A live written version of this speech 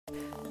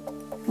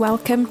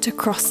Welcome to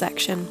Cross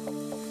Section,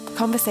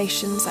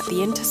 conversations at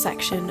the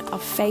intersection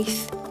of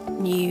faith,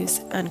 news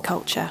and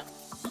culture.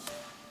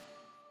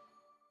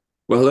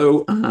 Well,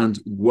 hello and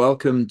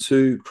welcome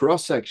to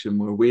Cross Section,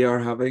 where we are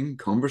having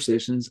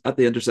conversations at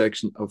the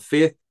intersection of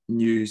faith,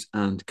 news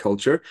and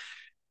culture.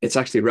 It's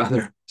actually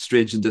rather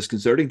strange and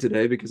disconcerting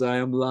today because I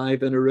am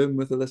live in a room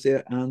with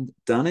Alicia and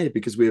Danny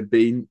because we have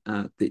been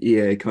at the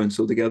EA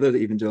Council together, the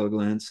Evangelical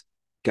Alliance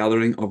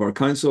gathering of our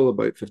council,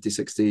 about 50,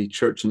 60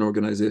 church and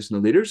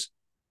organisational leaders.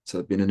 So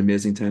it's been an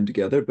amazing time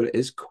together, but it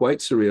is quite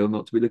surreal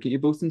not to be looking at you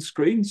both on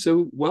screen.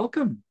 So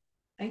welcome.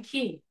 Thank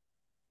you.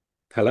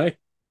 Hello.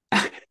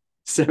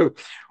 So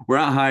we're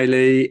at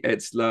Highley.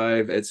 It's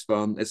live. It's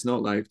fun. It's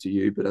not live to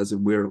you, but as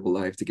in we're all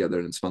live together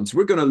and it's fun. So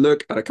we're going to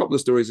look at a couple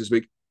of stories this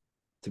week.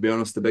 To be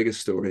honest, the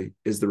biggest story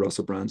is the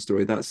Russell Brand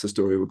story. That's the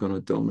story we're going to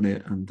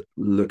dominate and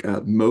look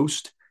at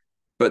most.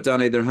 But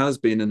Danny, there has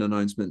been an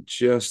announcement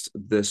just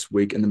this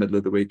week, in the middle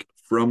of the week,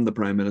 from the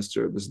Prime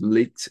Minister. It was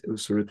leaked. It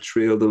was sort of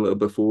trailed a little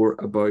before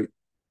about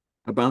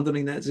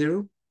abandoning net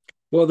zero.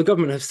 Well, the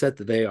government have said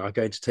that they are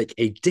going to take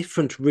a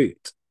different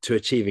route to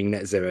achieving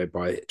net zero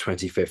by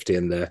 2050.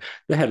 And the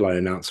headline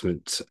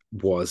announcement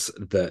was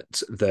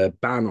that the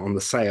ban on the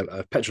sale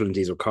of petrol and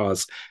diesel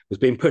cars was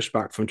being pushed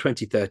back from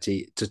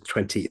 2030 to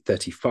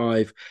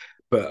 2035.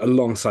 But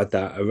alongside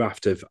that, a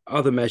raft of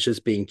other measures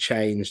being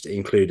changed,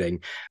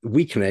 including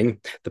weakening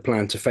the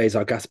plan to phase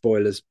out gas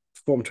boilers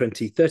from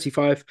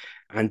 2035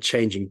 and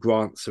changing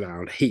grants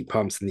around heat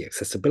pumps and the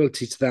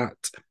accessibility to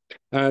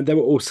that. There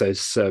were also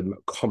some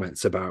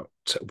comments about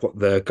what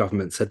the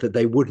government said that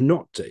they would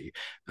not do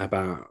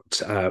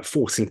about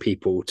forcing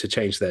people to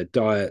change their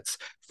diets,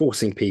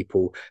 forcing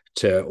people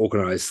to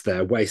organise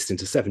their waste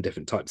into 7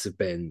 different types of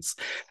bins.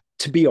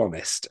 To be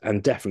honest,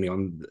 and definitely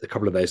on a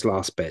couple of those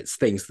last bits,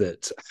 things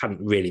that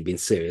hadn't really been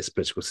serious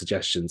political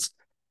suggestions,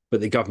 but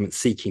the government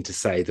seeking to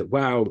say that,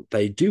 well,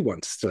 they do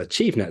want to still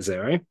achieve net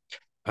zero.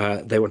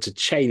 They want to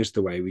change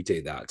the way we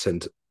do that.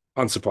 And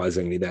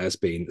unsurprisingly, there's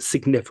been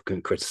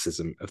significant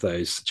criticism of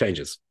those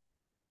changes.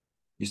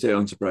 You say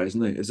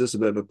unsurprisingly. Is this a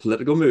bit of a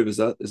political move? Is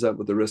that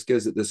what the risk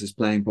is, that this is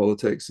playing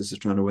politics? This is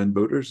trying to win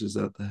voters? Is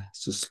that the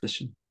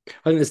suspicion?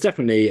 I think there's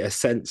definitely a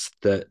sense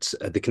that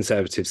the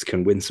Conservatives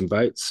can win some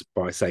votes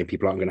by saying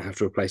people aren't going to have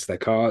to replace their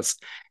cars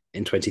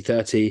in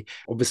 2030.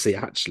 Obviously,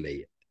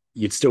 actually,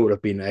 you'd still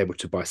have been able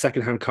to buy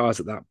secondhand cars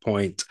at that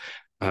point.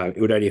 It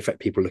would only affect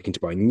people looking to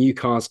buy new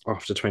cars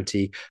after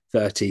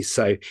 2030.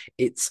 So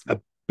it's a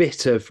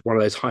bit of one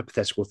of those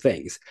hypothetical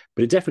things,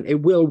 but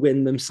it will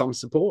win them some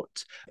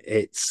support.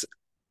 It's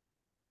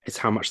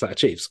how much that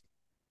achieves.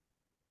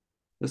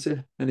 That's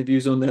it. Any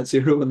views on net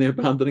zero and the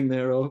abandoning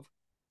thereof?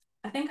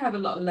 I think I have a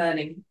lot of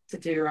learning to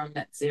do around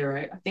net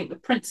zero. I think the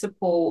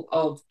principle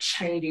of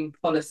changing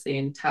policy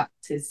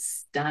intact is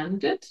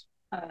standard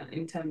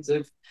in terms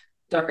of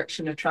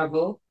direction of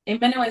travel. In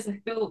many ways, I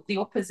feel the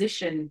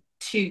opposition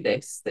to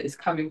this that is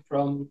coming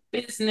from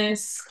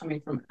business,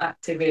 coming from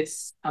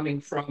activists, coming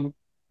from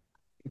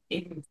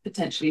even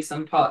potentially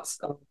some parts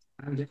of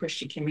the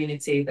Christian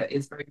community that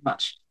is very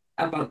much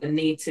about the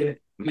need to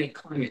make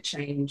climate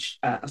change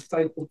a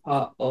focal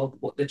part of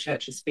what the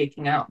church is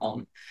speaking out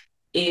on,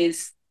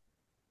 is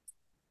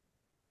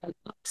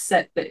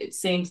upset that it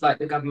seems like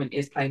the government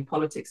is playing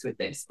politics with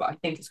this. But I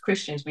think as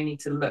Christians, we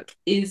need to look,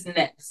 is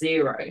net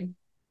zero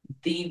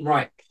the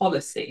right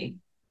policy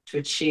to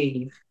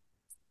achieve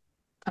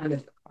kind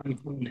of climate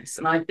wholeness?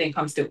 And I think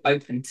I'm still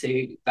open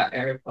to that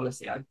area of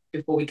policy.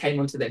 Before we came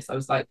onto this, I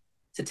was like,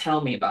 to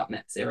tell me about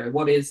net zero.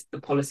 What is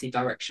the policy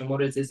direction?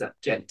 What is its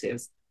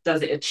objectives?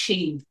 Does it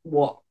achieve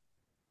what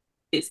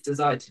it's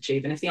desired to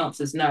achieve? And if the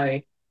answer is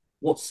no,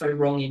 what's so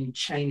wrong in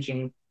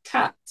changing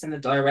tact and the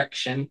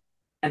direction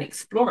and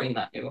exploring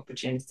that new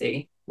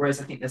opportunity?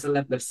 Whereas I think there's a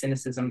level of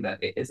cynicism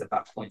that it is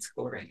about point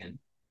scoring. And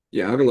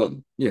I have a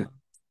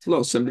lot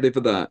of sympathy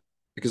for that,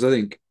 because I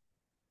think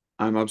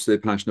I'm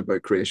absolutely passionate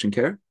about creation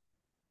care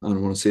and I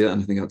want to see it,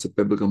 and I think that's a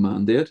biblical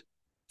mandate.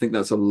 I think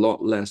that's a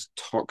lot less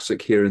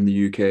toxic here in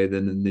the UK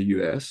than in the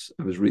US.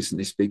 I was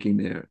recently speaking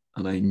there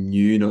and I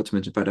knew not to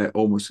mention, in fact,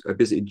 I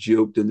basically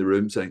joked in the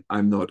room saying,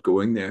 I'm not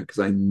going there because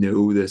I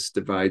know this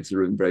divides the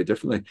room very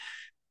differently.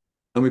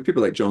 And we have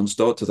people like John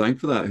Stott to thank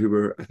for that, who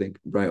were, I think,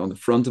 right on the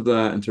front of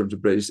that in terms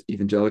of British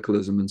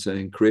evangelicalism and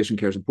saying creation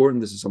care is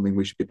important. This is something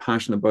we should be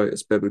passionate about.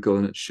 It's biblical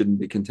and it shouldn't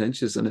be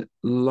contentious. And it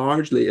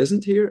largely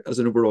isn't here as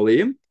an overall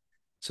aim.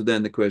 So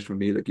then the question for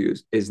me, like you,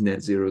 is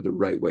net zero the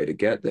right way to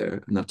get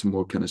there? And that's a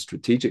more kind of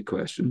strategic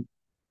question.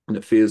 And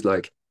it feels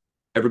like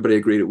everybody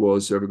agreed it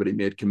was, so everybody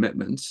made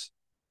commitments,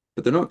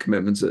 but they're not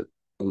commitments that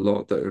a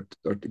lot that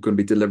are going to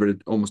be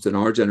delivered almost in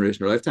our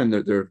generation or lifetime.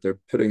 They're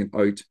putting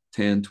out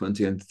 10,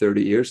 20 and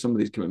 30 years. Some of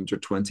these commitments are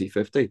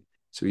 2050.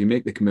 So you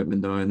make the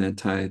commitment now and then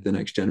tie the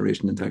next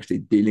generation into actually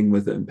dealing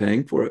with it and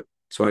paying for it.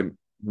 So I'm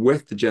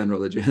with the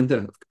general agenda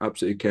of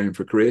absolutely caring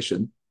for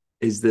creation.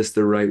 Is this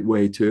the right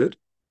way to it?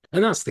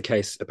 And that's the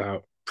case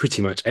about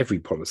pretty much every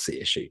policy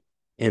issue,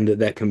 in that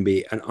there can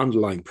be an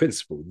underlying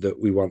principle that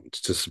we want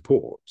to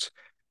support,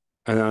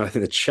 And I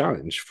think the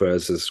challenge for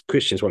us as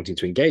Christians wanting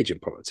to engage in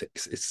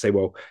politics is to say,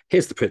 well,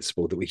 here's the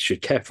principle that we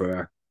should care for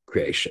our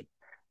creation.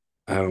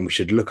 We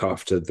should look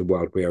after the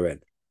world we are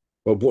in.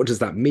 Well, what does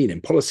that mean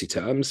in policy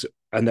terms?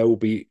 And there will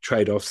be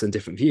trade-offs and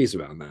different views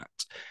around that.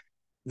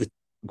 The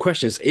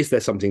question is there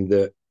something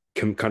that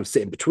can kind of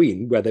sit in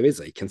between where there is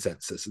a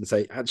consensus and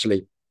say,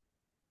 actually,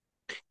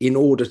 in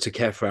order to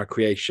care for our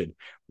creation,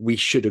 we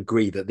should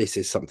agree that this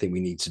is something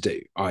we need to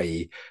do,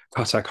 i.e.,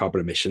 cut our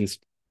carbon emissions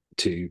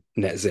to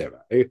net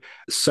zero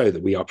so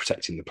that we are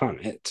protecting the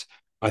planet.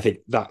 I think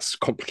that's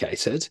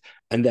complicated.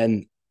 And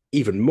then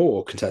even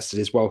more contested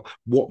is, well,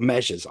 what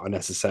measures are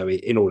necessary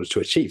in order to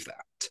achieve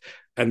that?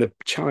 And the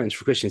challenge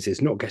for Christians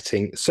is not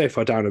getting so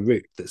far down a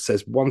route that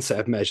says one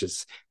set of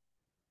measures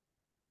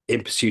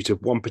in pursuit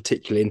of one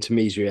particular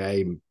intermediary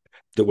aim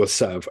that will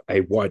serve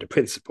a wider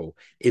principle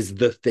is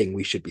the thing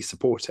we should be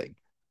supporting.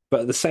 But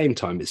at the same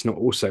time, it's not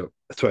also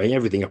throwing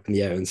everything up in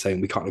the air and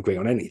saying we can't agree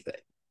on anything.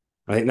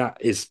 I think that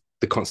is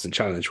the constant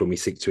challenge when we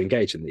seek to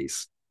engage in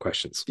these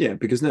questions. Yeah,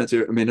 because net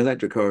zero, I mean,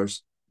 electric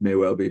cars may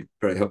well be a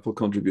very helpful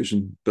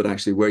contribution, but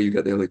actually where you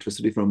get the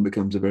electricity from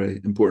becomes a very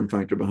important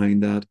factor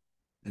behind that.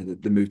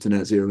 And the move to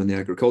net zero in the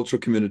agricultural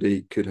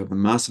community could have a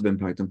massive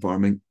impact on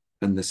farming.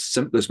 And the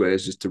simplest way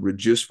is just to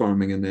reduce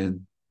farming and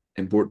then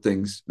import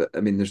things. But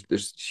I mean,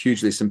 there's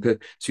hugely simple.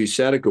 So you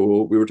set a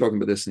goal. We were talking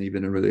about this, and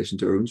even in relation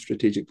to our own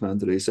strategic plan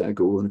today, set a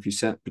goal. And if you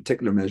set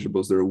particular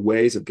measurables, there are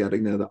ways of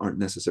getting there that aren't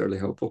necessarily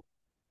helpful.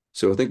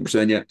 So I think we're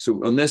saying, yeah.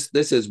 So on this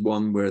is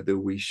one where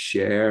we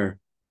share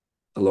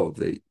a lot of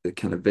the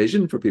kind of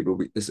vision for people.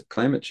 This is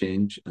climate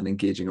change and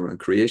engaging around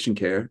creation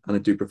care. And I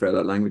do prefer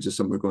that language as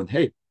somewhere going,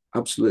 hey,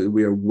 absolutely,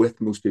 we are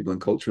with most people in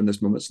culture in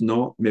this moment. It's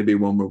not maybe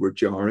one where we're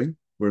jarring.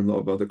 Where in a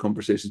lot of other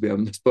conversations we have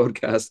in this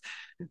podcast,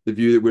 the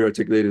view that we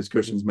articulate as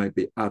Christians might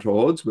be at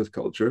odds with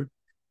culture,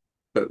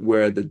 but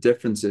where the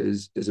difference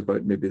is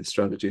about maybe the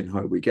strategy and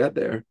how we get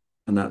there.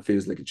 And that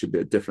feels like it should be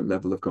a different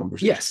level of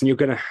conversation. Yes, and you're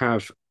going to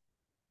have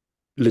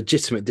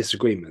legitimate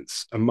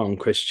disagreements among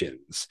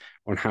Christians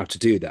on how to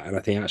do that. And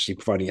I think actually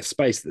providing a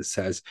space that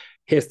says,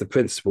 here's the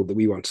principle that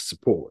we want to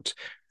support.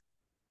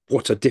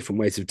 What are different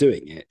ways of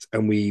doing it?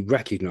 And we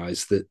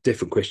recognize that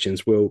different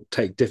Christians will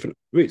take different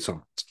routes on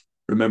it.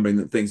 Remembering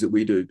that things that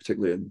we do,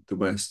 particularly in the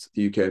West,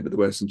 the UK, but the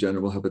West in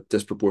general, will have a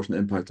disproportionate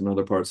impact on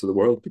other parts of the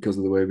world because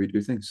of the way we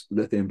do things.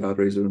 Lithium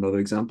batteries are another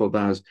example of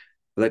that.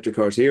 Electric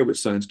cars here,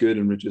 which sounds good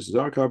and reduces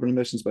our carbon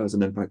emissions, but has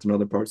an impact on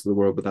other parts of the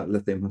world. But that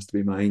lithium has to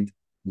be mined,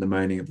 and the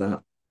mining of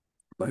that,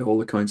 by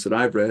all accounts that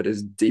I've read,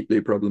 is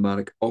deeply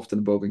problematic, often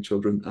involving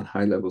children and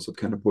high levels of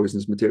kind of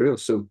poisonous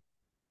materials. So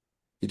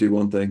you do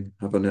one thing,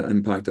 have an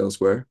impact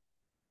elsewhere.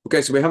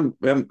 Okay, so we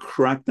haven't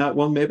cracked that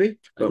one, maybe.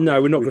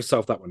 No, we're not going to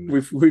solve that one.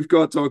 We've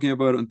got talking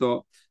about and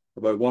thought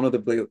about one of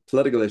the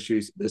political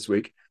issues this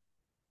week.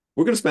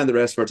 We're going to spend the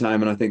rest of our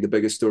time, and I think the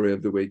biggest story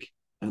of the week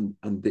and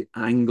the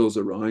angles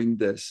around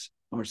this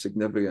are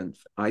significant.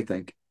 I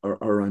think are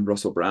around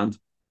Russell Brand.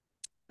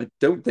 I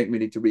don't think we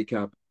need to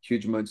recap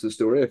huge amounts of the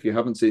story. If you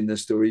haven't seen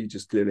this story, you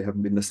just clearly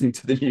haven't been listening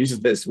to the news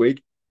this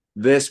week.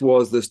 This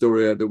was the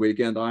story of the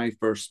weekend. I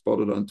first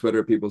spotted on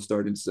Twitter people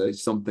starting to say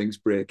something's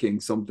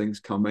breaking, something's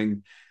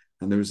coming.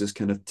 And there was this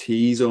kind of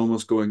tease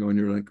almost going on.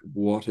 You're like,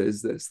 what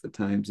is this? The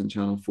Times and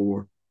Channel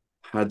 4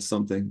 had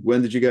something.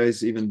 When did you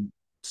guys even...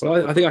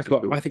 Well, I think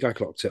I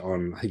clocked it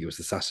on, I think it was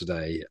the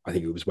Saturday. I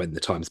think it was when the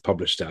Times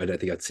published it. I don't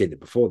think I'd seen it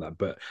before that.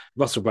 But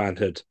Russell Brand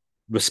had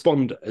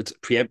responded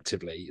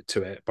preemptively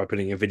to it by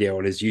putting a video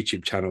on his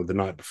YouTube channel the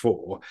night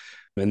before.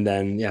 And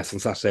then, yes, on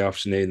Saturday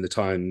afternoon, the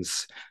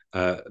Times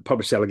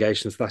published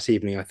allegations. That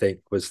evening, I think,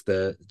 was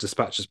the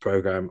Dispatches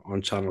programme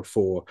on Channel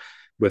 4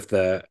 with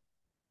the,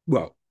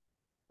 well,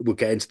 we'll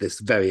get into this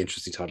very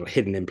interesting title,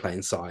 Hidden in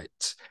Plain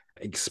Sight,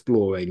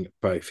 exploring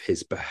both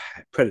his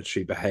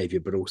predatory behaviour,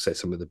 but also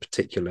some of the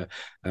particular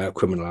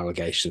criminal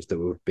allegations that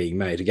were being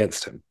made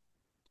against him.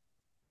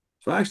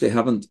 So I actually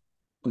haven't,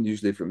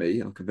 unusually for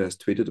me, I'll confess,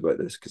 tweeted about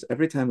this, because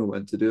every time I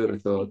went to do it, I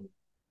thought,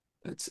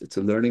 it's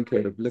a learning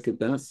curve. Look at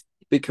that.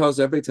 Because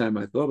every time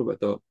I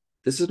thought,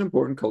 this is an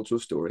important cultural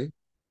story.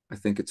 I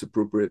think it's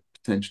appropriate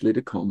potentially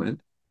to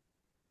comment,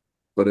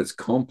 but it's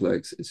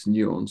complex, it's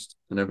nuanced.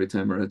 And every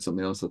time I read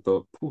something else, I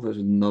thought, there's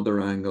another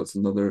angle, it's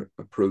another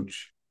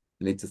approach.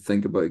 I need to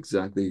think about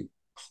exactly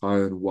how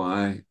and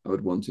why I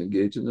would want to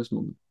engage in this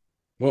moment.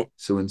 Well,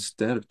 so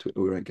instead of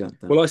I get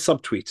that. Well, I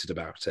subtweeted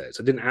about it.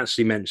 I didn't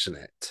actually mention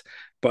it,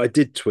 but I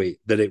did tweet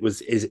that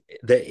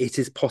it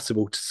is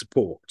possible to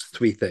support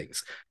three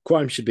things.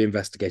 Crime should be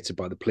investigated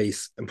by the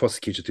police and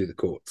prosecuted through the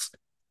courts.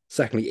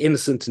 Secondly,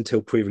 innocent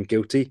until proven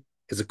guilty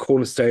is a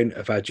cornerstone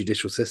of our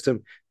judicial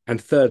system. And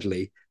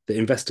thirdly, that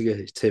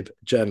investigative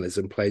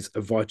journalism plays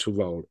a vital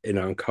role in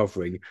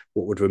uncovering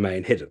what would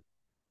remain hidden.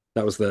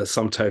 That was the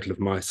sum total of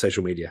my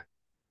social media.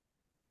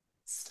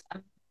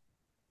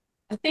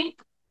 I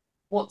think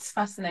what's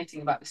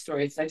fascinating about the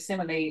story is they've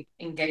similarly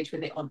engaged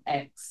with it on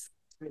X.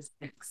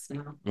 X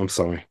now. I'm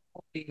sorry.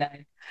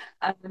 The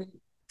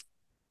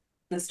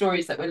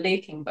stories that were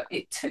leaking, but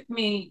it took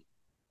me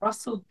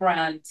Russell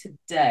Brand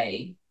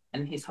today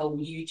and his whole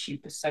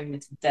YouTube persona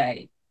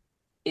today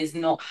is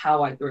not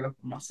how I grew up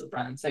on Russell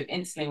Brand. So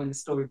instantly when the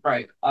story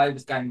broke, I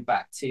was going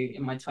back to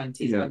in my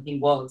 20s when he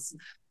was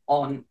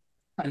on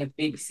kind of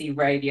BBC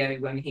Radio,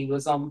 when he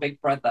was on Big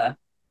Brother,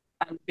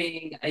 and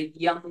being a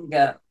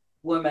younger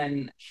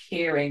woman,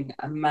 hearing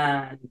a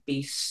man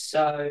be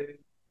so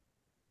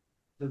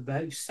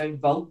verbose, so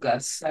vulgar,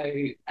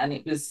 and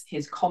it was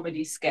his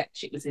comedy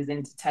sketch, it was his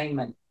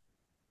entertainment,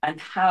 and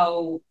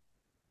how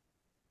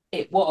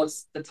it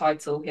was the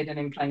title Hidden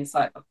in Plain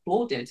Sight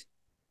applauded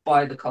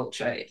by the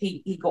culture.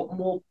 He got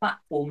more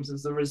platforms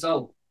as a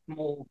result,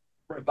 more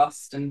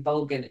robust and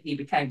vulgar that he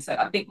became. So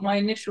I think my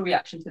initial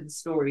reaction to the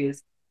story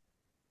is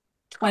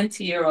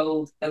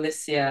 20-year-old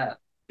Alicia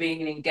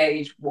being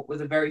engaged what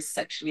was a very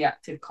sexually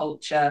active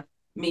culture,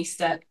 me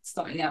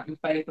starting out in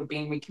faith or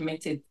being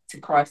recommitted to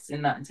Christ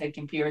in that and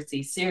taking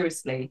purity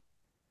seriously,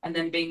 and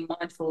then being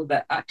mindful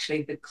that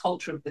actually the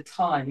culture of the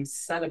time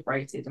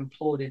celebrated and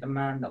applauded a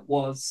man that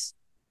was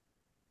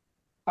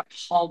quite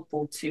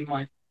harmful to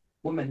my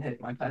womanhood,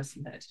 my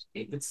personhood.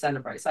 It would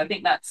celebrate. So I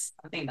think that's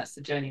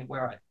the journey of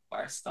where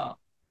I start.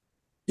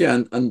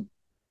 Yeah, and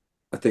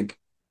I think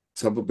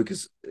it's helpful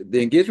because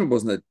the engagement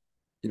wasn't that,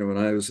 when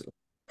I was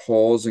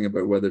pausing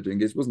about whether to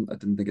engage, I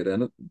didn't think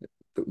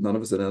none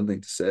of us had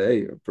anything to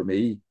say. For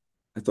me,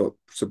 I thought,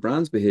 so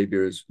Brand's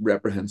behavior is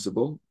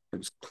reprehensible. It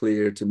was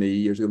clear to me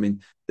years ago. I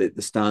mean, the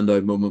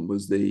standout moment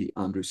was the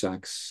Andrew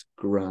Sachs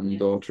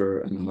granddaughter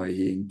and how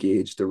he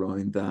engaged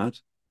around that.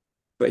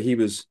 But he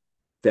was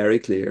very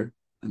clear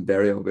and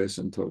very obvious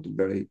and talked in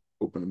very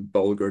open and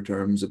vulgar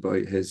terms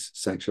about his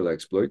sexual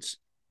exploits.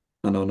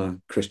 And on a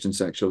Christian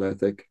sexual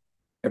ethic,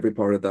 every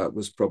part of that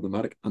was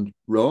problematic and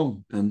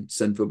wrong and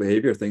sinful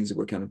behavior, things that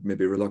we're kind of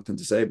maybe reluctant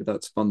to say, but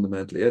that's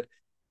fundamentally it.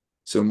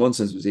 So in one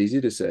sense, it was easy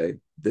to say,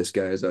 this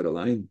guy is out of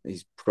line.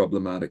 He's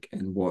problematic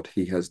in what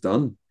he has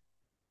done.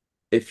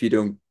 If you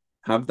don't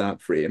have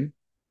that frame,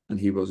 and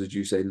he was, as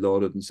you say,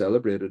 lauded and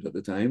celebrated at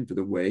the time for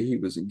the way he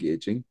was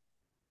engaging,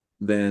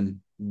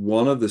 then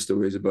one of the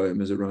stories about him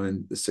is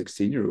around the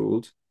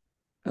 16-year-old.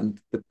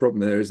 And the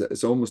problem there is that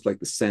it's almost like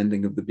the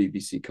sending of the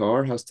BBC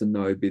car has to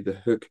now be the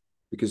hook,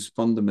 because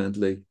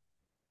fundamentally,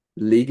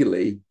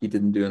 legally, he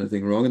didn't do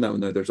anything wrong in that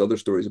one. Now, there's other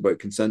stories about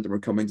consent, and we're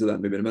coming to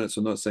that maybe in a minute,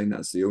 so I'm not saying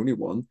that's the only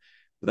one,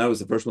 but that was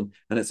the first one.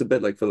 And it's a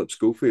bit like Philip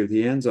Schofield.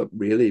 He ends up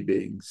really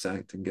being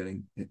sacked and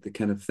getting the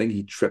kind of thing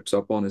he trips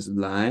up on is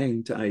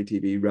lying to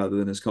ITV rather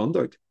than his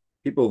conduct.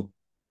 People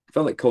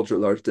felt like culture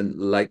at large didn't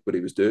like what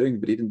he was doing,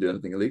 but he didn't do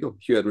anything illegal.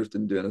 Hugh Edwards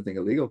didn't do anything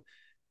illegal.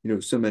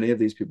 So many of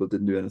these people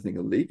didn't do anything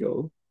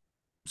illegal.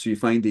 So you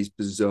find these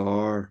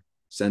bizarre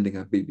sending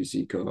a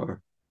BBC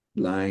car,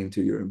 lying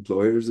to your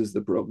employers is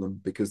the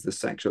problem, because the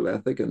sexual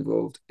ethic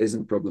involved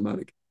isn't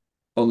problematic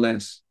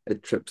unless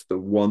it trips the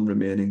one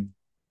remaining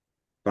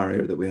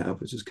barrier that we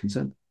have, which is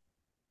consent.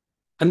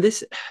 And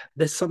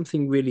there's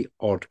something really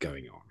odd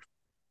going on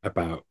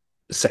about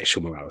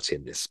sexual morality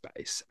in this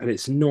space, and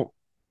it's not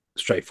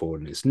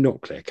straightforward and it's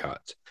not clear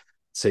cut.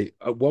 So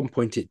at one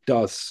point it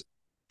does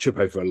trip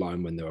over a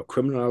line when there are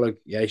criminal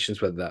allegations,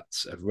 whether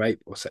that's of rape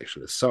or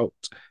sexual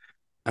assault.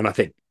 And I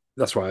think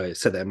that's why I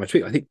said that in my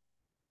tweet. I think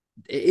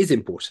it is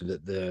important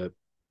that the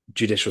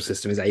judicial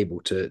system is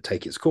able to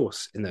take its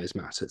course in those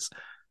matters.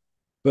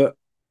 But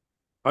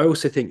I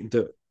also think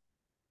that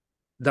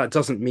that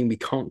doesn't mean we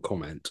can't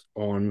comment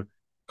on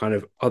kind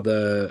of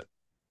other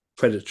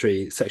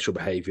predatory sexual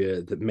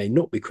behavior that may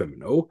not be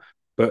criminal,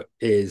 but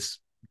is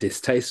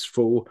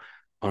distasteful,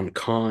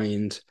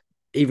 unkind,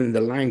 even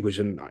the language.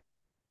 And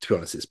to be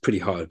honest, it's pretty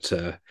hard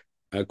to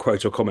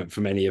quote or comment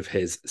from any of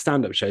his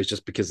stand-up shows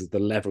just because of the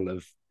level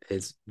of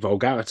his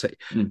vulgarity.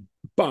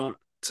 But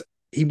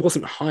he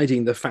wasn't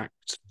hiding the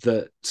fact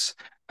that,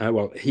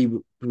 he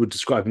would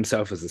describe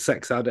himself as a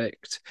sex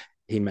addict.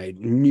 He made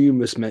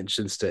numerous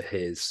mentions to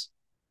his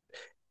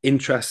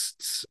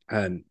interests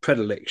and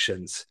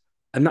predilections.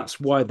 And that's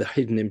why the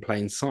Hidden in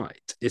Plain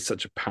Sight is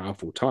such a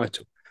powerful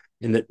title,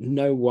 in that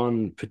no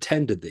one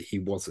pretended that he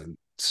wasn't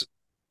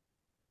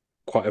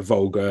quite a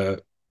vulgar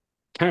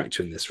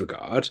character in this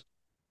regard.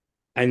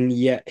 And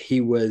yet he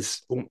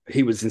was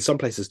in some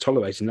places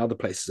tolerated, in other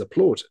places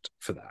applauded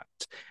for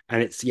that.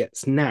 And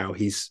it's now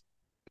he's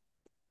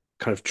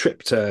kind of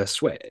tripped a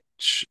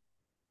switch.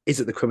 Is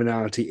it the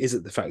criminality? Is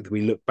it the fact that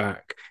we look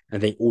back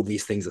and think all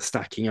these things are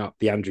stacking up?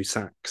 The Andrew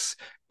Sachs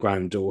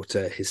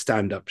granddaughter, his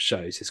stand-up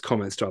shows, his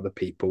comments to other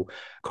people,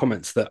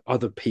 comments that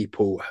other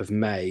people have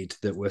made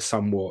that were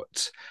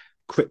somewhat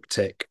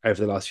cryptic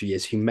over the last few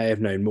years, who may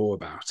have known more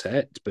about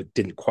it, but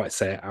didn't quite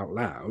say it out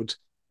loud.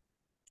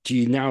 Do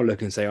you now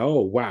look and say, oh,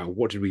 wow,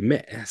 what did we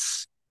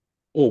miss?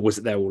 Or was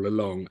it there all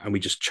along and we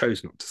just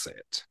chose not to say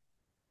it?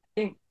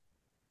 I think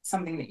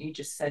something that you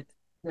just said,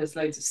 there's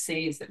loads of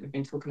C's that we've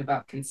been talking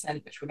about,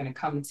 consent, which we're going to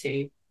come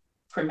to,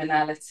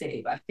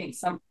 criminality. But I think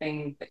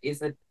something that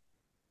is a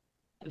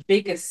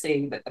bigger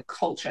C that the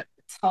culture at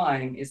the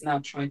time is now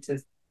trying to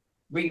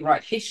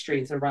rewrite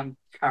history is around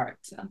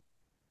character.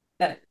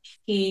 That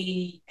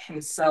he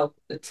himself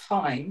at the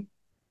time,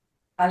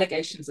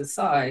 allegations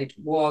aside,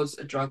 was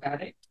a drug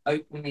addict,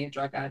 openly a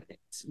drug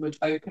addict, would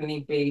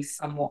openly be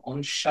somewhat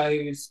on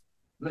shows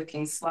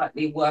looking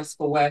slightly worse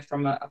for wear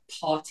from a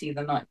party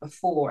the night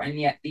before, and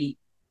yet the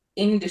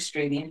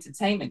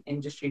entertainment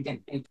industry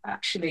didn't think,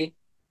 actually,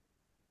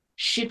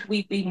 should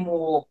we be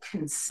more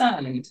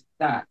concerned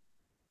that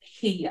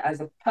he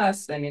as a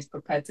person is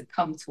prepared to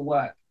come to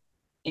work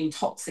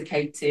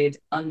intoxicated,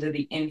 under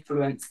the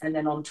influence, and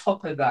then on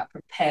top of that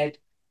prepared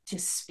to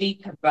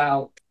speak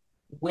about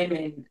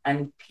women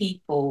and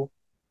people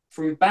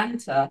through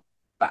banter,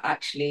 but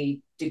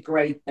actually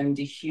degrade them,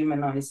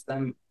 dehumanize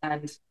them.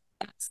 And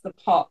that's the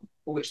part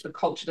for which the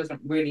culture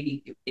doesn't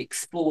really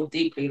explore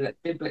deeply, that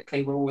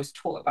biblically we're always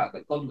taught about,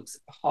 that God looks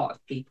at the heart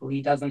of people.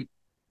 He doesn't,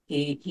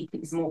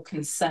 he's more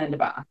concerned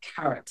about our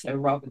character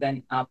rather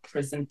than our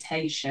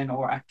presentation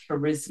or our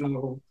charisma,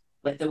 or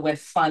whether we're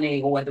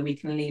funny or whether we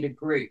can lead a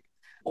group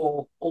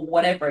or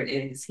whatever it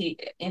is. He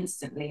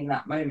instantly, in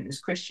that moment, as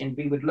Christians,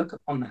 we would look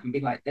upon that and be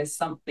like, there's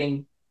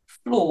something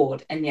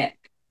flawed. And yet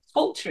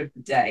culture of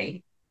the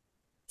day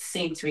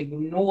seemed to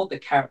ignore the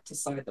character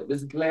side that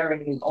was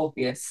glaringly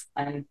obvious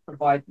and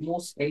provide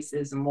more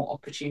spaces and more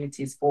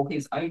opportunities for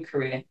his own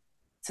career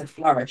to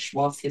flourish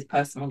whilst his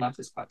personal life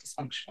is quite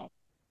dysfunctional.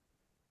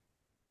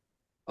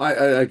 I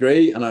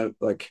agree, and I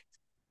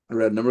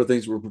read a number of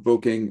things that were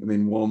provoking. I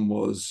mean, one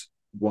was,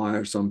 why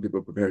are some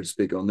people prepared to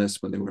speak on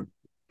this when they weren't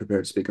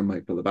prepared to speak on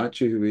Mike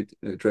Pilibacci, who we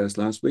addressed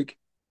last week?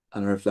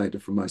 And I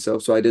reflected for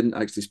myself. So I didn't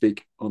actually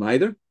speak on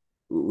either.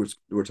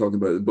 We're talking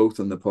about them both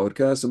on the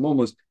podcast. And one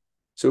was,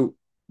 so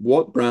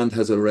what brand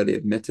has already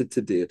admitted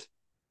to date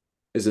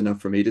is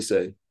enough for me to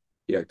say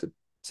he acted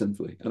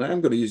sinfully? And I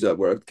am going to use that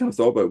word. I've kind of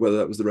thought about whether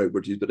that was the right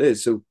word to use, but it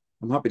is. So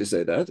I'm happy to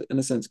say that, in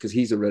a sense, because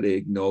he's already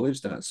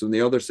acknowledged that. So in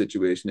the other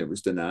situation, it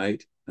was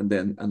denied, and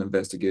then an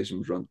investigation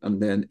was run,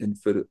 and then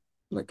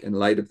in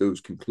light of those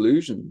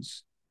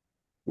conclusions,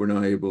 we're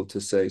now able to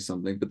say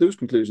something. But those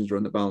conclusions are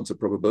on the balance of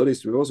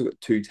probabilities. So we've also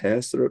got two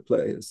tests that are at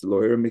play. It's the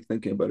lawyer and me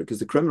thinking about it, because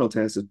the criminal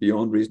test is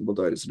beyond reasonable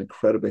doubt. It's an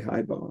incredibly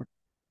high bar,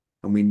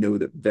 and we know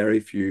that very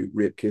few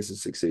rape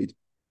cases succeed.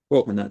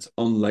 Well, and that's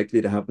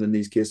unlikely to happen in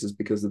these cases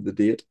because of the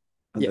date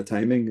and the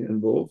timing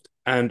involved.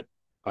 And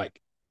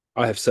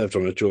I have served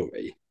on a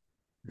jury,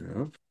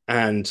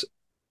 and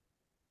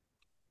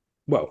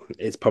well,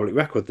 it's public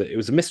record that it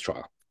was a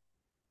mistrial.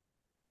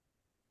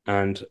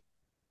 And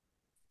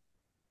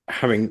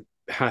having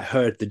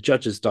heard the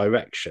judge's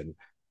direction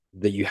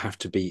that you have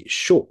to be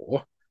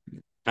sure,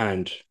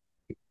 and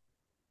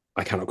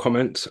I cannot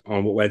comment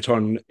on what went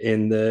on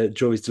in the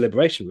jury's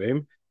deliberation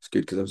room. It's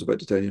good, because I was about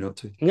to tell you not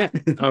to. Yeah,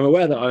 I'm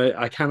aware that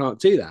I cannot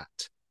do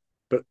that.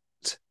 But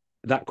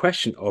that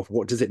question of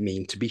what does it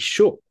mean to be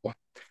sure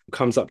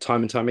comes up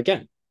time and time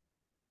again.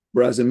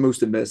 Whereas in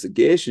most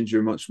investigations,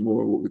 you're much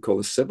more what we call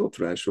a civil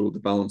threshold, the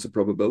balance of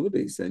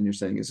probabilities. Then you're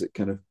saying, is it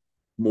kind of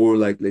more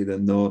likely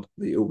than not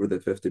the over the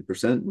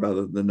 50%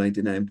 rather than the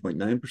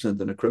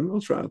 99.9% in a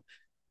criminal trial?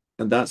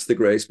 And that's the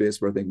grey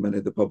space where I think many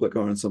of the public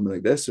are in something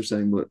like this. They're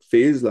saying, well, it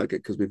feels like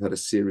it because we've had a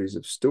series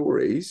of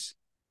stories.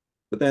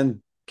 But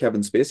then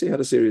Kevin Spacey had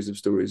a series of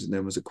stories and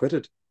then was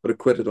acquitted, but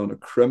acquitted on a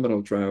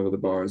criminal trial where the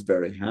bar is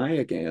very high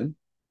again.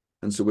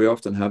 And so we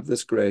often have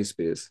this grey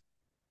space.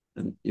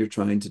 And you're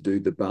trying to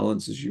do the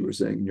balance, as you were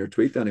saying in your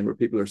tweet, Danny, where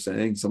people are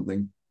saying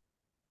something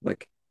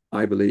like,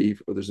 I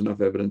believe, or there's enough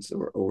evidence,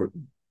 or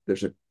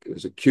there's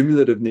a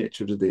cumulative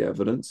nature to the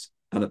evidence.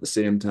 And at the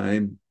same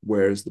time,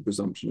 where's the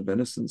presumption of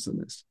innocence in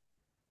this?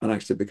 And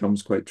actually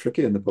becomes quite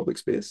tricky in the public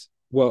space.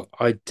 Well,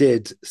 I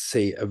did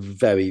see a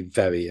very,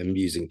 very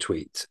amusing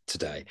tweet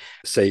today.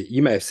 So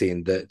you may have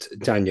seen that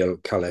Daniel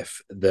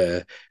Cunliffe,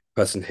 the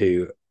person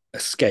who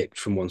escaped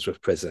from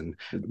Wandsworth Prison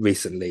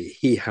recently,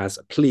 he has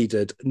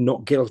pleaded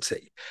not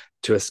guilty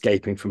to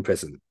escaping from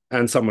prison.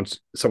 And someone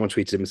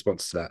tweeted in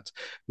response to that,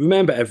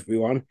 remember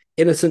everyone,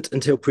 innocent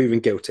until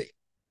proven guilty.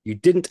 You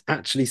didn't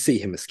actually see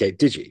him escape,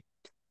 did you?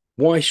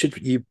 Why should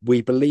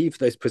we believe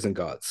those prison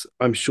guards?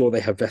 I'm sure they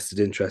have vested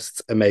interests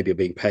and maybe are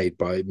being paid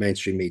by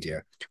mainstream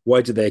media.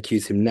 Why do they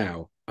accuse him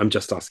now? I'm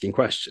just asking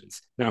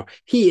questions. Now,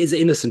 he is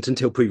innocent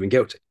until proven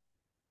guilty.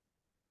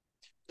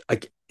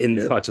 In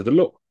the sight of the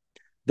law.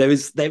 There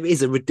is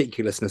a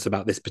ridiculousness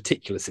about this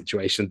particular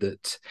situation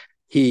that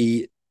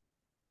he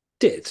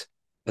did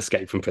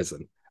escape from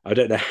prison. I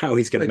don't know how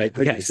he's going to make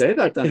the case. Say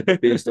that then,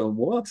 based on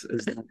what?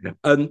 Is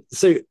that...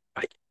 So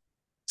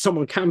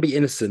someone can be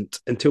innocent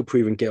until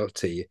proven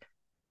guilty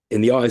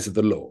in the eyes of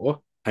the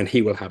law, and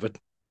he will have a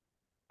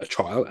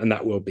trial, and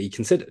that will be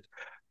considered.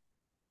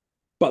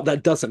 But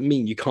that doesn't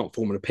mean you can't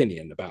form an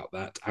opinion about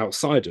that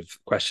outside of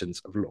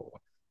questions of law.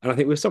 And I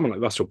think with someone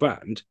like Russell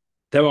Brand,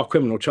 there are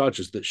criminal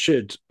charges that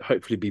should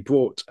hopefully be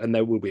brought, and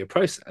there will be a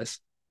process.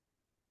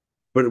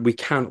 But we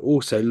can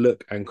also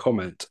look and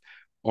comment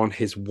on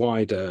his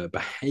wider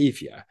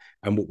behaviour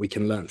and what we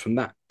can learn from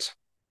that.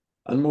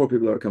 And more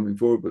people are coming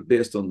forward, but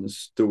based on the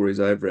stories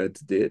I've read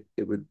to date,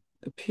 it would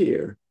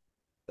appear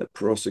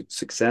that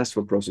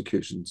successful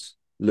prosecutions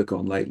look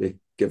unlikely,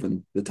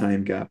 given the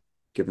time gap,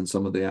 given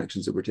some of the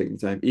actions that were taking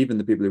time. Even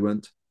the people who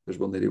went, there's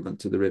one lady who went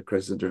to the Rape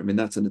Crisis Centre. I mean,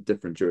 that's in a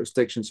different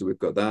jurisdiction, so we've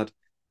got that.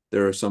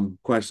 There are some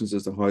questions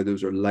as to how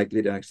those are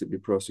likely to actually be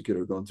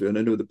prosecuted or gone through. And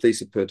I know the police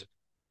have put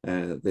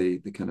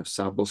the kind of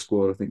sample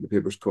squad, I think the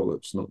papers call it.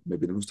 It's not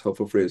maybe the most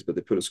helpful phrase, but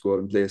they put a squad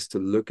in place to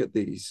look at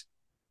these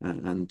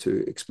and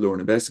to explore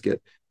and investigate.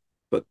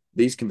 But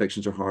these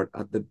convictions are hard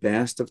at the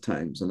best of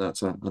times, and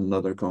that's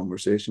another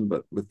conversation.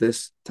 But with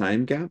this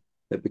time gap,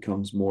 it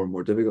becomes more and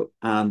more difficult,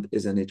 and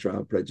is any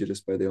trial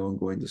prejudiced by the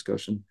ongoing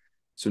discussion?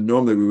 So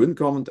normally we wouldn't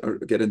comment or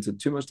get into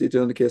too much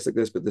detail in a case like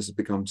this, but this has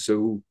become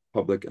so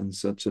public and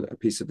such a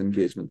piece of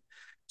engagement.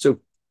 So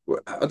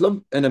I'd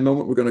love, in a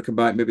moment, we're going to come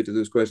back maybe to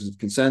those questions of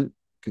consent,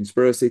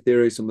 conspiracy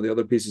theory, some of the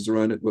other pieces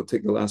around it. We'll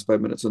take the last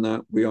 5 minutes on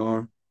that. We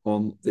are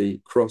on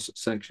the Cross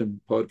Section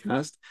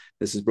podcast.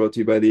 This is brought to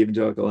you by the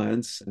Evangelical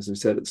Alliance. As we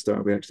said at the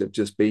start, we actually have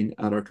just been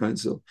at our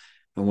council.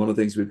 And one of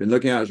the things we've been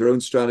looking at is our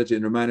own strategy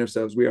and remind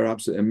ourselves we are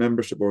absolutely a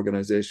membership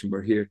organisation.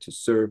 We're here to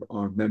serve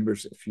our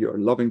members. If you are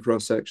loving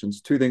Cross Sections,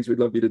 2 things we'd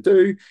love you to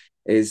do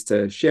is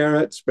to share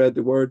it, spread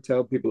the word,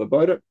 tell people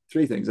about it.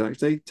 3 things,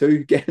 actually.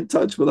 2, get in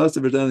touch with us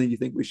if there's anything you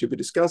think we should be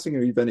discussing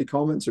or you have any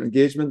comments or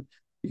engagement.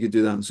 You can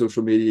do that on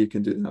social media. You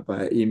can do that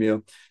via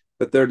email.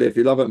 But thirdly, if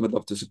you love it and would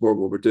love to support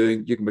what we're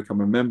doing, you can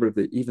become a member of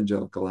the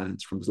Evangelical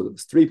Alliance from as little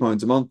as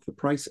 £3 a month, the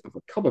price of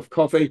a cup of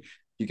coffee.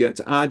 You get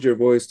to add your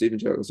voice to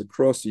evangelicals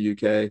across the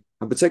UK.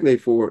 And particularly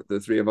for the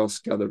 3 of us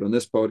gathered on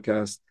this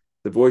podcast,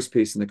 the voice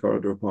piece in the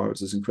corridor of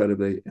powers is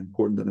incredibly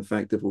important and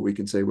effective, where we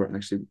can say we're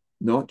actually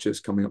not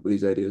just coming up with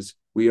these ideas,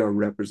 we are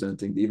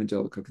representing the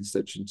evangelical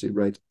constituency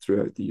right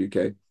throughout the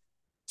UK.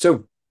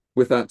 So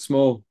with that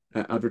small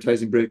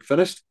advertising break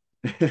finished,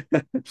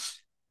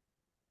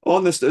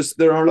 on this,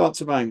 there are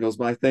lots of angles,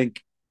 but I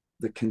think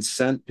the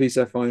consent piece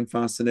I find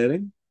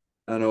fascinating,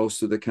 and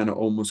also the kind of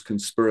almost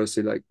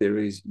conspiracy-like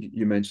theories.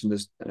 You mentioned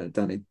this,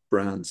 Danny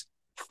Brand's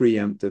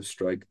preemptive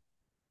strike.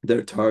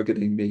 They're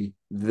targeting me.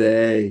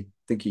 They, I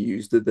think he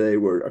used it, they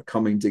are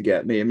coming to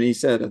get me. I mean, he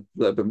said a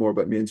little bit more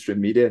about mainstream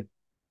media,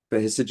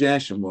 but his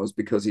suggestion was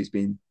because he's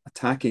been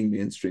attacking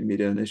mainstream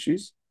media on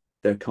issues,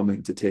 they're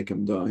coming to take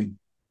him down.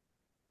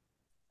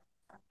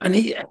 And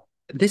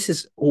this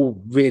is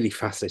all really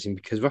fascinating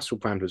because Russell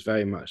Brand was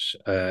very much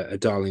a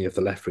darling of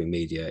the left-wing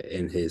media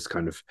in his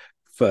kind of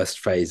first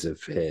phase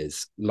of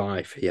his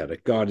life. He had a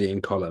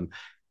Guardian column,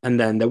 and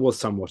then there was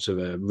somewhat of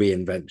a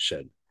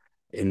reinvention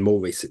in more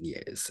recent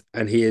years.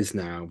 And he is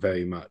now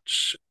very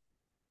much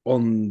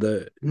on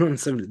the, not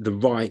necessarily the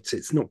right,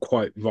 it's not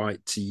quite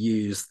right to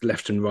use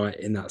left and right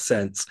in that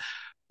sense,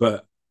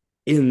 but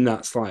in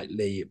that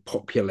slightly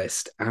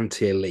populist,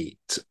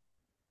 anti-elite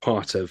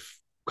part of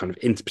kind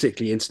of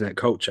particularly internet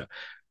culture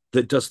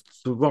that does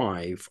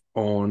thrive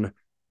on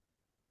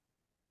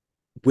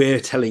we're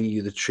telling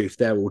you the truth,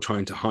 they're all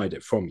trying to hide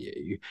it from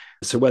you.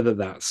 So whether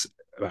that's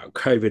about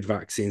COVID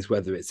vaccines,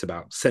 whether it's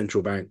about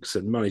central banks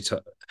and money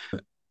to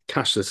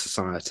cashless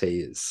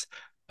societies,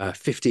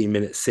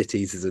 15-minute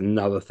cities is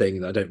another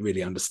thing that I don't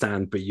really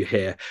understand, but you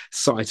hear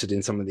cited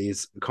in some of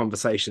these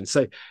conversations.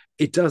 So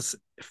it does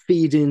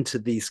feed into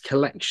these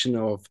collection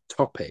of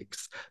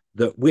topics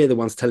that we're the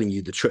ones telling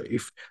you the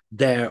truth.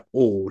 They're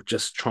all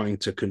just trying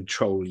to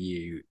control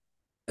you,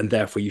 and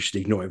therefore you should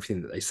ignore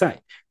everything that they say.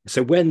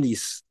 So when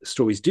these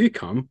stories do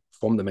come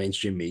from the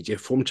mainstream media,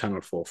 from Channel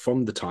 4,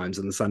 from the Times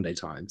and the Sunday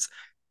Times,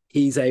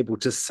 he's able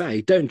to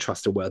say, don't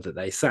trust a word that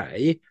they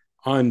say.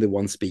 I'm the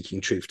one speaking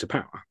truth to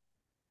power.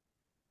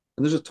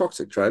 And there's a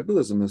toxic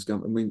tribalism that's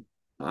gone. I mean,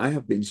 I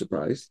have been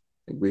surprised,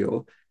 I think we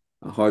all,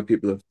 how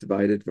people have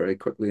divided very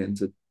quickly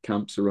into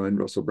camps around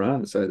Russell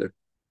Brand. It's either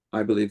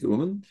I believe the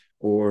woman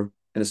or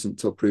innocent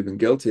until proven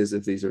guilty, as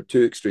if these are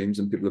 2 extremes,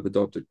 and people have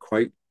adopted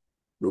quite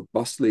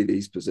robustly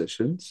these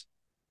positions.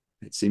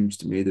 It seems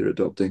to me they're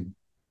adopting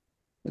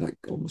like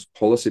almost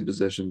policy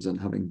positions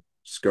and having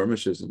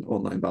skirmishes and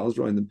online battles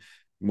around them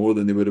more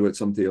than they would about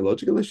some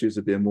theological issues.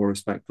 It'd be a more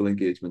respectful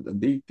engagement,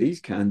 and these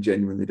can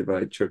genuinely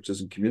divide churches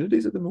and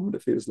communities at the moment,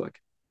 it feels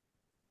like.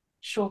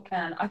 Sure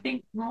can. I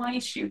think my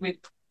issue with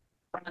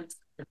Brand's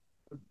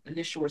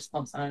initial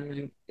response, and I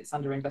know it's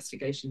under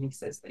investigation, he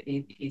says that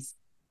he's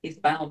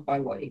bound by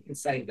what he can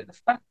say, but the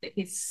fact that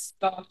his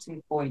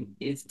starting point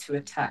is to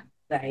attack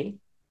the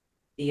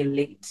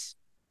elite,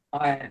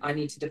 I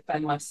need to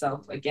defend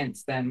myself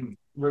against them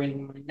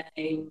ruining my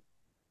name,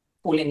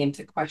 calling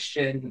into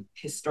question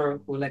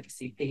historical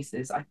legacy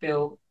pieces. I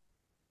feel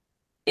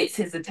it's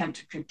his attempt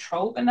to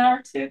control the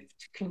narrative,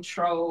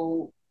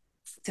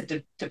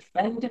 to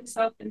defend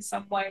himself in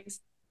some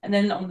ways. And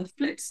then on the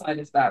flip side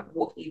of that,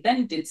 what he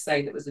then did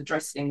say that was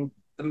addressing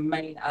the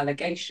main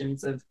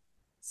allegations of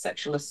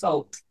sexual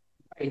assault,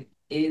 right,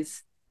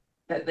 is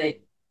that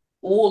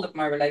all of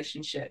my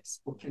relationships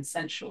were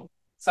consensual.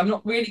 So I'm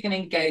not really going to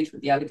engage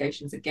with the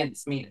allegations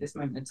against me at this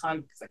moment in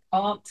time because I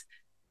can't.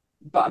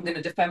 But I'm going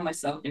to defend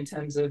myself in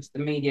terms of the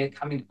media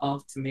coming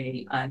after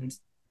me. And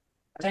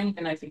I don't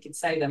even know if we could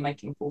say they're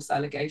making false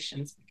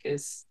allegations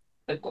because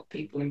they've got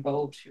people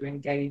involved who are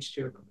engaged,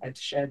 who are prepared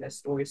to share their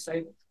stories.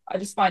 So I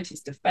just find his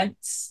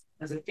defense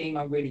as a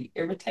female really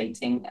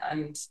irritating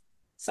and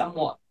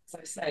somewhat, as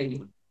I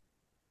say,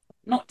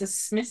 not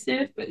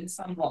dismissive, but in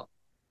somewhat,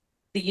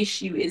 the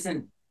issue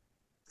isn't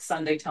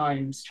Sunday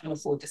Times, Channel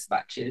 4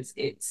 dispatches,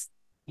 it's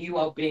you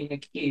are being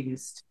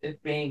accused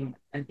of being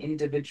an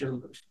individual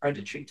that's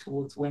predatory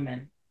towards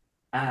women,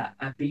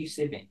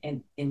 abusive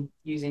in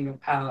using your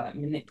power,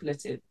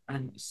 manipulative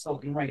and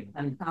assault and rape.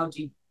 And how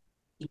do you,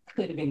 he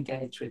could have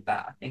engaged with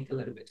that, I think, a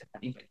little bit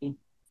differently, but he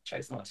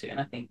chose not to. And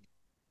I think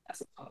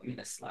that's a part of me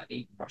that's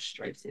slightly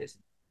frustrated.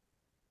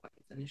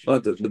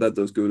 Well, that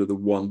does go to the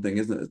one thing,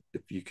 isn't it?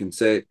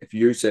 If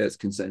you say it's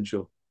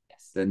consensual,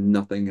 Yes. then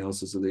nothing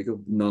else is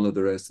illegal. None of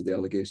the rest of the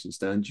allegations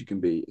stand. You can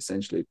be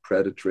essentially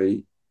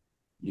predatory,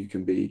 you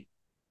can be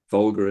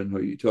vulgar in how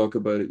you talk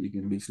about it, you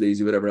can be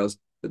sleazy, whatever else,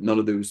 but none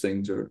of those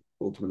things are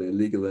ultimately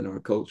illegal in our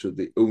culture.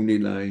 The only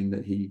line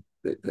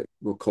that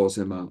will cause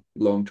him a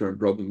long-term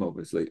problem,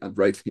 obviously, and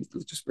rightly,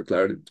 just for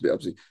clarity, to be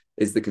obviously,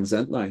 is the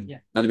consent line. Yeah.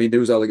 And I mean,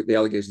 the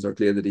allegations are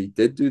clear that he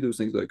did do those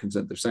things without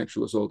consent. They're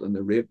sexual assault and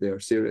they're rape. They are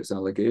serious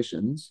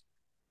allegations.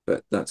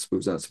 But I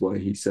suppose that's why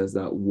he says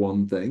that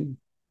one thing.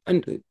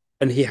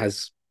 And he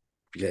has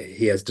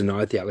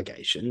denied the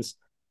allegations,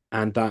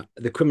 and that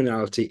the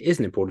criminality is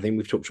an important thing.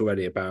 We've talked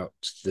already about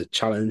the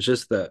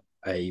challenges that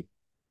a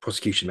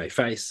prosecution may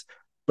face.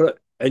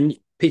 And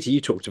Peter,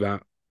 you talked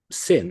about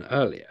sin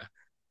earlier.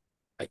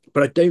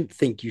 But I don't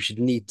think you should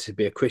need to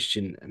be a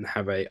Christian and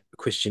have a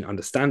Christian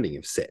understanding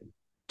of sin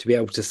to be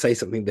able to say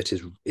something that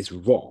is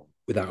wrong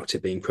without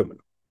it being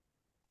criminal.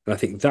 And I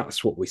think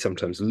that's what we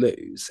sometimes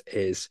lose,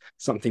 is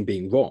something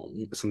being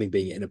wrong, something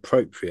being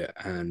inappropriate,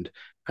 and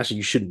actually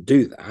you shouldn't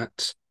do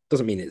that.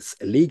 Doesn't mean it's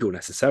illegal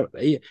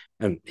necessarily,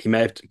 and he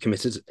may have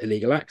committed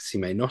illegal acts, he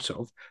may not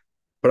have.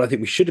 But I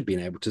think we should have been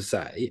able to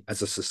say,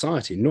 as a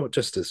society, not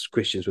just as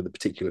Christians with a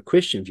particular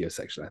Christian view of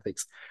sexual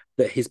ethics,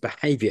 that his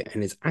behaviour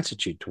and his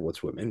attitude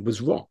towards women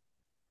was wrong.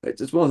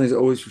 It's one of the things that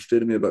always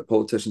frustrated me about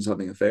politicians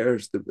having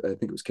affairs. I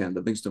think it was Ken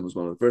Livingstone was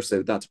one of the first to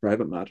say, that's a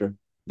private matter.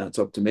 That's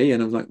up to me.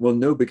 And I was like, well,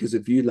 no, because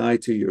if you lie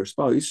to your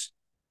spouse,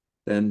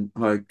 then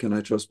how can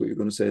I trust what you're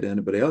going to say to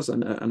anybody else?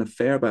 And an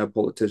affair by a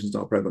politician is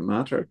not a private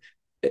matter.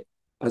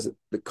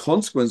 The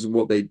consequence of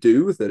what they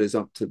do with it is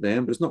up to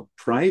them, but it's not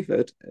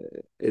private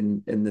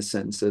in the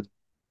sense that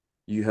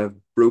you have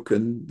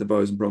broken the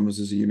vows and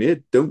promises you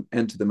made. Don't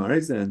enter the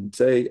marriage then.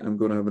 Say, I'm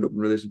going to have an open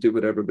relationship, do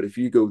whatever. But if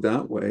you go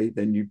that way,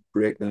 then you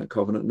break that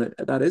covenant.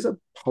 And that is a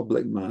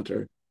public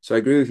matter. So I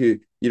agree with you,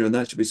 and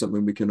that should be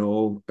something we can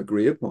all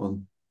agree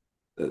upon.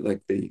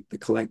 Like the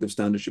collective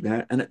standard should be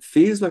higher. And it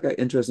feels like,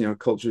 interestingly, our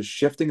culture is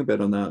shifting a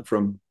bit on that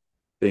from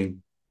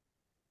being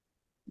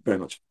very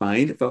much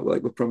fine, it felt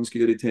like, with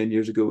promiscuity 10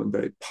 years ago, and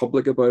very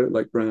public about it,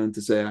 like Brian,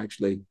 to say,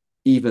 actually,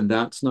 even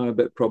that's now a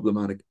bit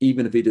problematic.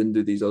 Even if he didn't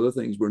do these other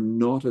things, we're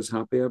not as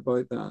happy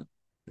about that.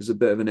 There's a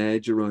bit of an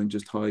edge around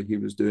just how he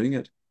was doing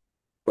it.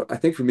 But I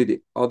think for me,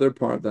 the other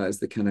part of that is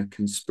the kind of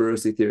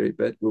conspiracy theory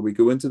bit, where we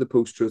go into the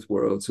post-truth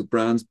world. So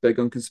Brian's big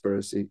on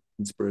conspiracy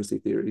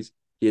theories.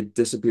 He had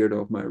disappeared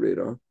off my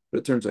radar, but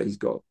it turns out he's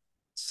got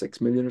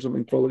 6 million or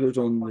something followers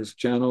on his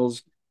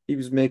channels. He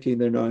was making,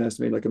 they're now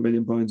estimating, like £1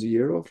 million a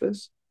year off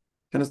this.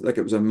 Kind of like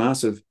it was a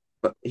massive,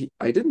 but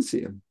I didn't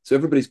see him. So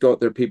everybody's got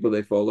their people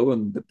they follow,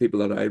 and the people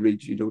that I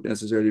read, you don't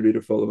necessarily read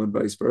or follow, and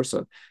vice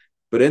versa.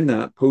 But in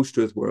that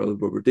post-truth world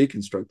where we're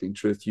deconstructing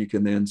truth, you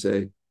can then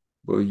say,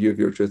 well, you have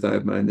your truth, I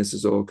have mine. This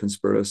is all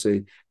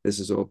conspiracy. This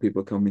is all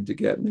people coming to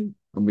get me.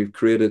 And we've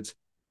created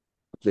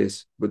a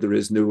place where there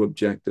is no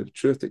objective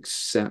truth,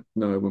 except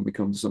now when we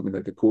come to something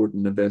like a court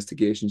and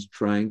investigations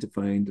trying to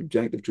find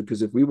objective truth.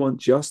 Because if we want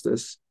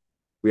justice,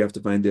 we have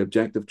to find the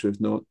objective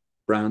truth, not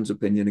Brand's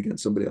opinion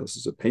against somebody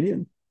else's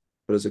opinion.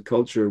 But as a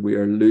culture, we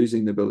are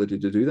losing the ability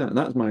to do that. And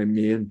that's my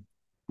main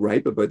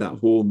gripe about that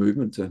whole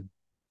movement to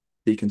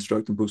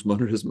deconstruct and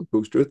postmodernism and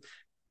post-truth,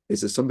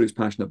 is that somebody who's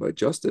passionate about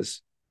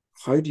justice,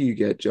 how do you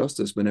get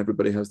justice when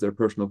everybody has their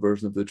personal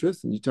version of the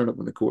truth? And you turn up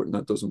in the court and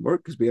that doesn't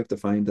work, because we have to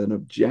find an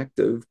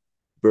objective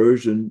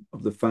version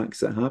of the facts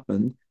that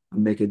happened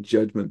and make a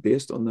judgment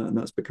based on that. And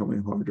that's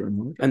becoming harder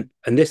and harder.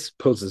 And this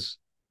pulls us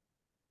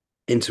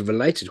into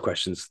related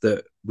questions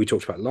that we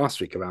talked about last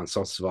week around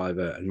Soul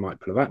Survivor and Mike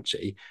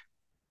Pilavachi,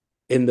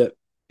 in that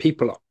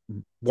people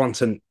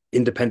want an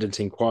independent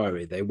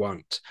inquiry. They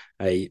want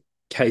a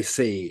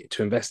KC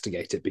to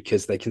investigate it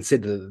because they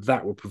consider that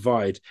that will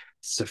provide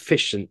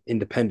sufficient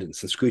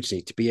independence and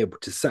scrutiny to be able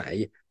to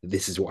say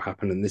this is what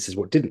happened and this is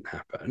what didn't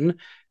happen,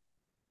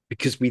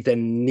 because we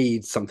then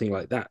need something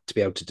like that to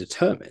be able to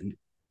determine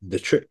the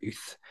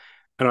truth.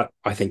 And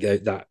I think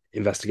that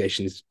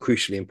investigation is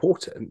crucially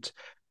important.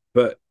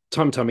 But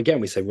time and time again,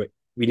 we say we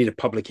need a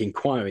public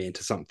inquiry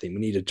into something.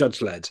 We need a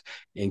judge-led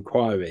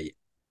inquiry.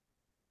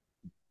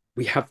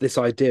 We have this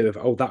idea of,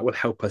 oh, that will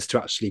help us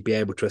to actually be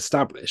able to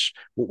establish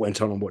what went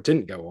on and what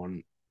didn't go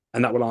on,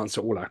 and that will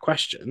answer all our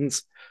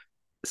questions.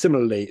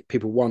 Similarly,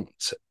 people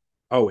want,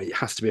 oh, it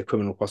has to be a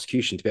criminal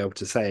prosecution to be able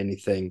to say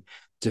anything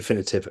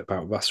definitive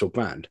about Russell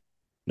Brand.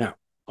 Now,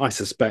 I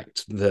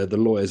suspect the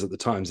lawyers at the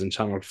Times and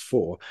Channel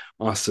 4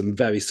 asked some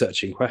very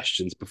searching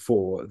questions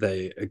before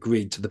they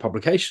agreed to the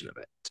publication of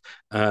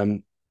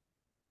it,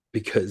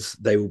 because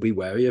they will be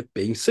wary of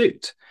being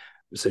sued.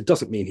 So it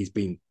doesn't mean he's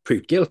been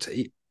proved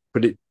guilty,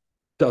 but it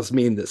does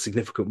mean that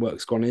significant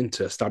work's gone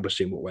into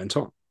establishing what went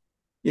on.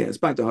 Yeah, it's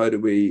back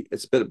to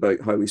it's a bit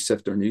about how we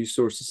sift our news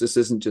sources. This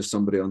isn't just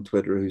somebody on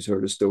Twitter who's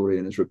heard a story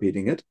and is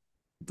repeating it.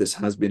 This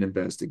has been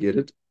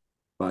investigated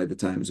by the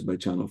Times and by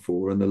Channel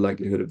 4, and the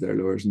likelihood of their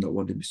lawyers not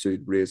wanting to be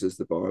sued raises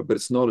the bar. But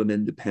it's not an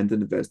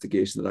independent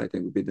investigation that I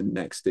think would be the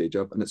next stage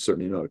up. And it's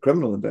certainly not a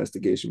criminal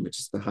investigation, which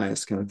is the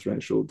highest kind of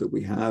threshold that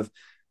we have.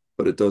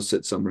 But it does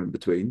sit somewhere in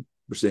between.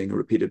 We're seeing a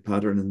repeated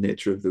pattern in the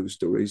nature of those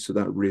stories. So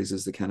that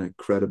raises the kind of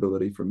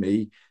credibility for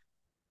me.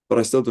 But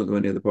I still don't know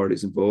any of the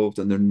parties involved,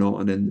 and they're not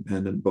an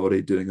independent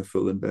body doing a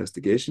full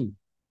investigation.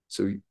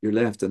 So you're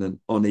left in an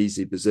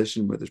uneasy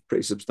position where there's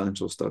pretty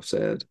substantial stuff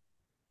said,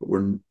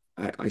 but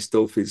I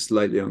still feel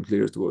slightly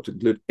unclear as to what to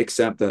include,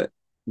 except that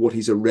what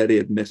he's already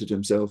admitted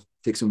himself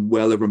takes him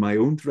well over my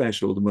own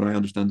threshold and what I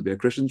understand to be a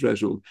Christian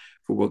threshold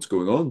for what's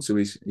going on. So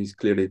he's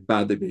clearly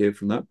badly behaved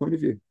from that point of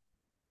view.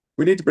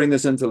 We need to bring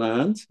this into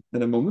land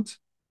in a moment.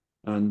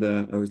 And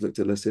I always look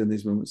to Alicia in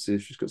these moments, see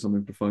if she's got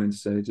something profound to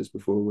say just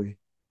before we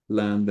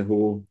land the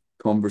whole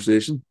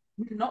conversation.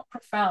 Not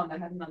profound. I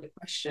had another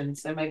question,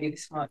 so maybe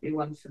this might be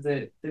one for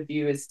the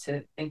viewers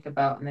to think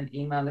about and then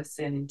email us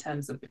in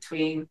terms of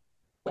between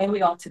where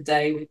we are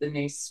today with the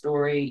news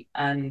story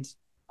and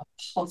a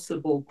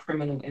possible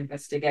criminal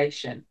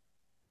investigation.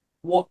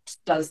 What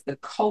does the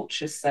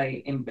culture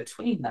say in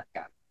between that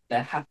gap?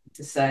 They're happy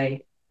to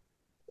say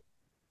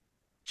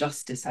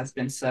justice has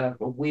been served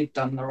or we've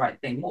done the right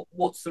thing.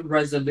 What's the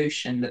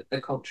resolution that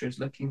the culture is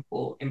looking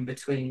for in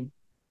between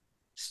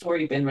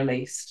story being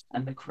released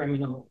and the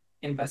criminal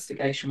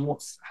investigation?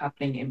 What's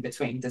happening in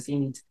between? Does he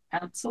need to be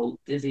cancelled?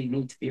 Does he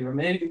need to be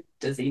removed?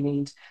 Does he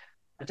need...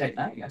 I don't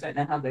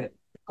know how the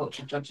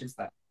culture judges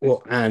that.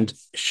 Well, and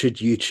should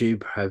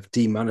YouTube have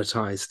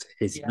demonetized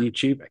his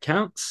YouTube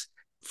accounts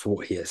for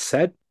what he has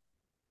said?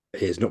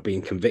 He has not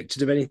been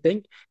convicted of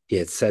anything. He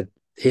has said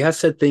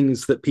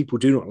things that people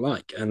do not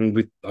like,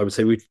 and I would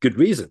say with good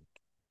reason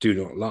do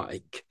not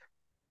like.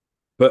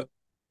 But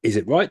is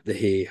it right that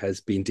he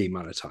has been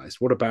demonetized?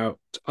 What about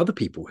other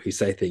people who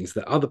say things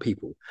that other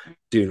people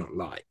do not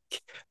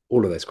like?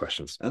 All of those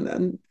questions.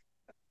 And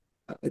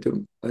I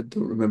don't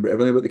remember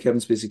everything about the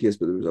Kevin Spacey case,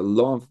 but there was a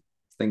lot of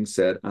things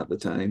said at the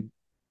time.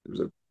 There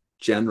was a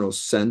general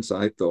sense,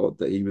 I thought,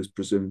 that he was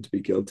presumed to be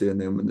guilty, and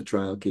then when the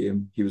trial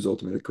came, he was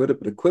ultimately acquitted.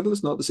 But acquittal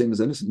is not the same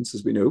as innocence,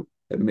 as we know.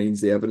 It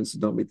means the evidence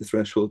did not meet the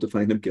threshold to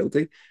find him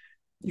guilty.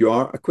 You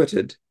are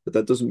acquitted, but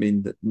that doesn't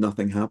mean that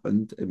nothing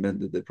happened. It meant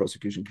that the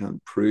prosecution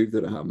can't prove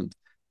that it happened.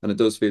 And it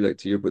does feel like,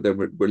 to you, but then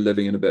we're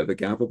living in a bit of a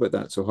gap about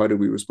that. So how do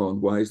we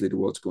respond wisely to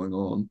what's going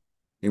on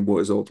in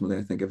what is ultimately,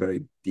 I think, a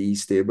very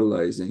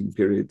destabilizing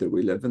period that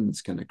we live in,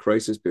 this kind of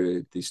crisis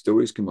period? These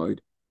stories come out,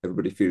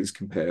 everybody feels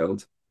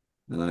compelled.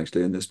 And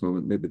actually, in this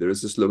moment, maybe there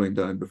is a slowing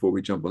down before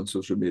we jump on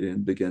social media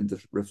and begin to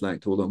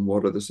reflect, hold on,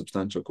 what are the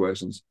substantial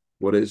questions?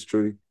 What is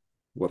true?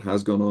 What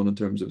has gone on in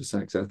terms of a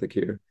sex ethic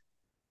here?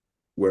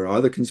 Where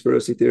are the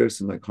conspiracy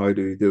theorists, and like how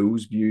do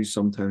those views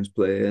sometimes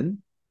play in?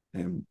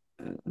 And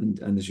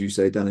as you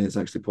say, Danny, it's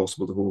actually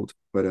possible to hold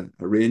quite a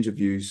range of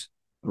views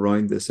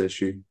around this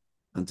issue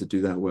and to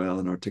do that well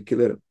and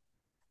articulate it.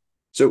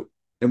 So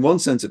in one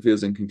sense, it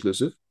feels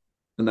inconclusive,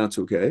 and that's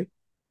okay,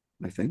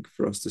 I think,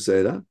 for us to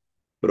say that,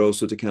 but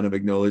also to kind of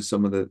acknowledge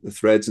some of the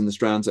threads and the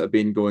strands that have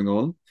been going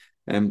on.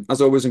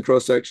 As always in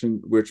Cross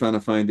Section, we're trying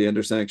to find the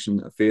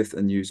intersection of faith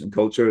and news and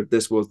culture.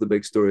 This was the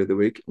big story of the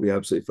week. We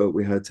absolutely felt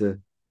we had to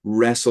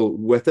wrestle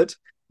with it,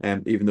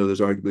 even though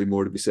there's arguably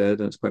more to be said,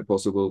 and it's quite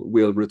possible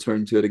we'll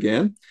return to it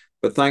again.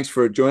 But thanks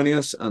for joining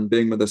us and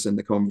being with us in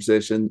the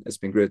conversation. It's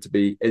been great to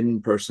be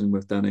in person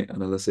with Danny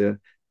and Alicia,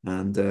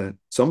 and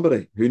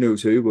somebody, who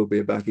knows who, will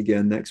be back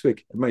again next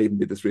week. It might even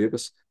be the three of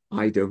us.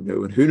 I don't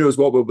know. And who knows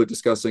what we'll be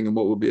discussing and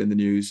what will be in the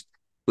news.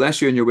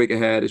 Bless you in your week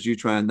ahead as you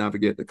try and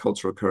navigate the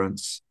cultural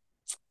currents.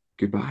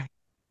 Goodbye.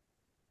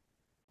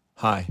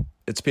 Hi,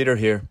 it's Peter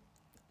here.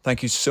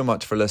 Thank you so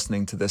much for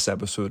listening to this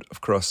episode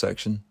of Cross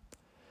Section.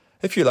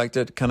 If you liked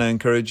it, can I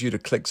encourage you to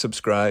click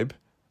subscribe,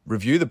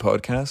 review the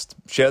podcast,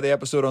 share the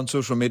episode on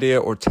social media,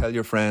 or tell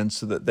your friends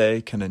so that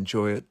they can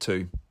enjoy it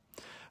too.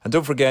 And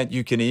don't forget,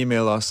 you can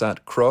email us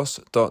at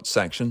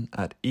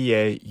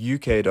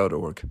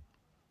cross.section@eauk.org.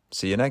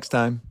 See you next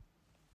time.